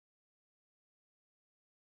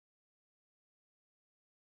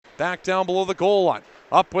back down below the goal line.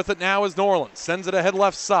 Up with it now is Norland. Sends it ahead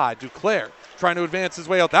left side. Duclair trying to advance his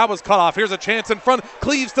way out. That was cut off. Here's a chance in front.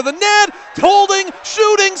 Cleaves to the net. Holding,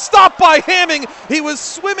 shooting, stopped by Hamming. He was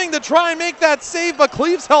swimming to try and make that save, but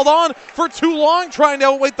Cleaves held on for too long trying to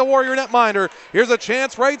outweight the Warrior netminder. Here's a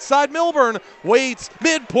chance right side. Milburn waits,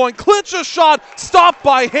 midpoint, clinch a shot, stopped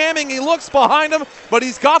by Hamming. He looks behind him, but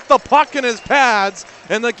he's got the puck in his pads,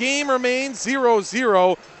 and the game remains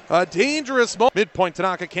 0-0. A dangerous moment. Midpoint,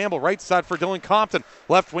 Tanaka Campbell. Right side for Dylan Compton.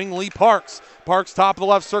 Left wing, Lee Parks. Parks top of the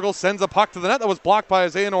left circle, sends a puck to the net. That was blocked by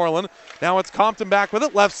Isaiah Norland. Now it's Compton back with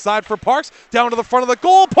it. Left side for Parks. Down to the front of the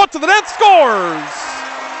goal. Put to the net. Scores!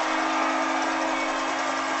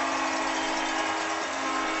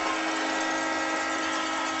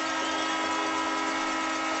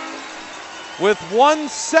 With 1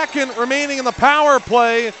 second remaining in the power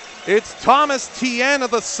play, it's Thomas Tien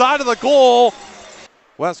at the side of the goal.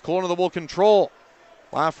 West Kelowna will control.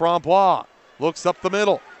 Laframboise looks up the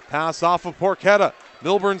middle. Pass off of Porchetta.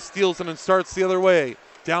 Milburn steals it and starts the other way.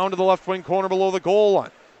 Down to the left wing corner below the goal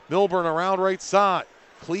line. Milburn around right side.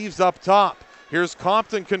 Cleaves up top. Here's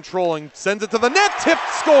Compton controlling. Sends it to the net. Tipped,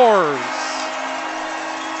 scores.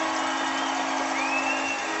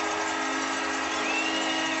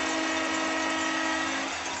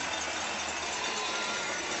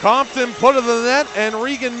 Compton put it in the net, and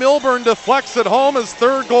Regan Milburn deflects it home, his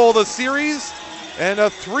third goal of the series, and a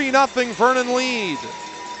 3-0 Vernon lead.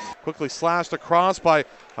 Quickly slashed across by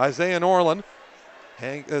Isaiah Norland.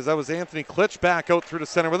 As that was Anthony Klitsch back out through the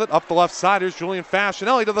center with it. Up the left side, here's Julian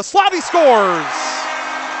Fascinelli to the slot, he scores!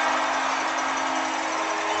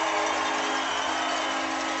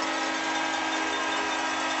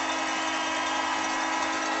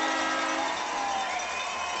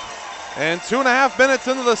 And 2.5 minutes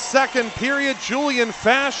into the second period, Julian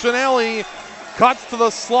Fascinelli cuts to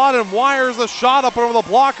the slot and wires a shot up over the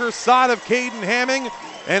blocker side of Caden Hamming,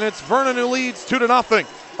 and it's Vernon who leads 2-0.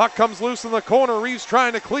 Puck comes loose in the corner, Reeves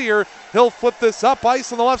trying to clear. He'll flip this up,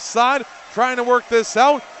 ice on the left side, trying to work this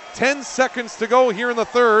out. 10 seconds to go here in the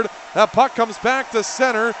third. That puck comes back to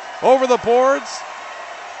center, over the boards.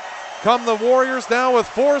 Come the Warriors now with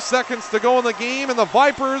 4 seconds to go in the game, and the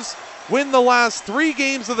Vipers win the last 3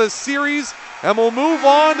 games of this series and will move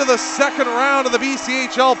on to the second round of the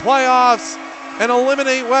BCHL playoffs and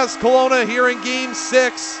eliminate West Kelowna here in Game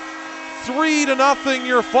 6. 3-0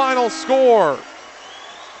 your final score.